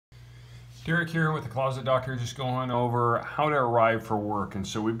Derek here with the Closet Doctor, just going over how to arrive for work. And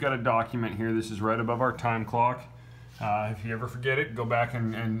so we've got a document here. This is right above our time clock. If you ever forget it, go back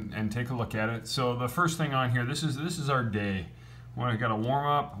and take a look at it. So the first thing on here, this is our day. We want to get a warm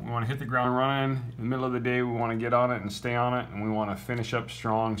up. We want to hit the ground running. In the middle of the day, we want to get on it and stay on it, and we want to finish up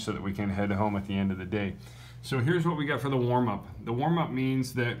strong so that we can head home at the end of the day. So here's what we got for the warm-up. The warm-up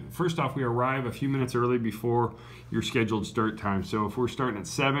means that first off, we arrive a few minutes early before your scheduled start time. So if we're starting at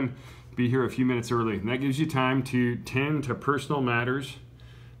 7, be here a few minutes early. And that gives you time to tend to personal matters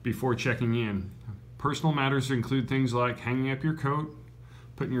before checking in. Personal matters include things like hanging up your coat,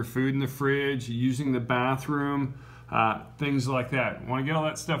 putting your food in the fridge, using the bathroom, things like that. Want to get all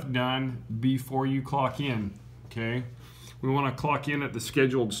that stuff done before you clock in, okay? We want to clock in at the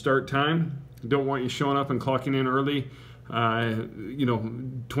scheduled start time. Don't want you showing up and clocking in early,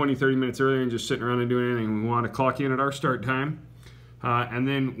 20, 30 minutes earlier and just sitting around and doing anything. We want to clock in at our start time. And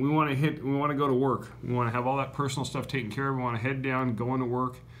then we want to go to work. We want to have all that personal stuff taken care of. We want to head down, go into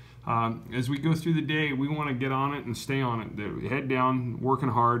work. As we go through the day, we want to get on it and stay on it. Head down, working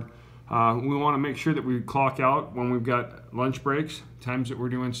hard. We want to make sure that we clock out when we've got lunch breaks, times that we're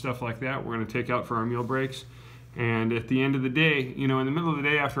doing stuff like that. We're going to take out for our meal breaks. And at the end of the day, in the middle of the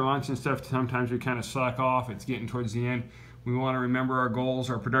day after lunch and stuff, sometimes we kind of slack off. It's getting towards the end. We want to remember our goals,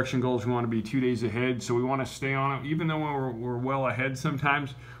 our production goals. We want to be 2 days ahead, so we want to stay on it. Even though we're well ahead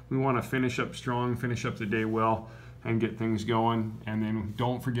sometimes, we want to finish up strong, finish up the day well, and get things going. And then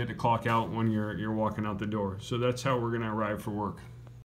don't forget to clock out when you're walking out the door. So that's how we're going to arrive for work.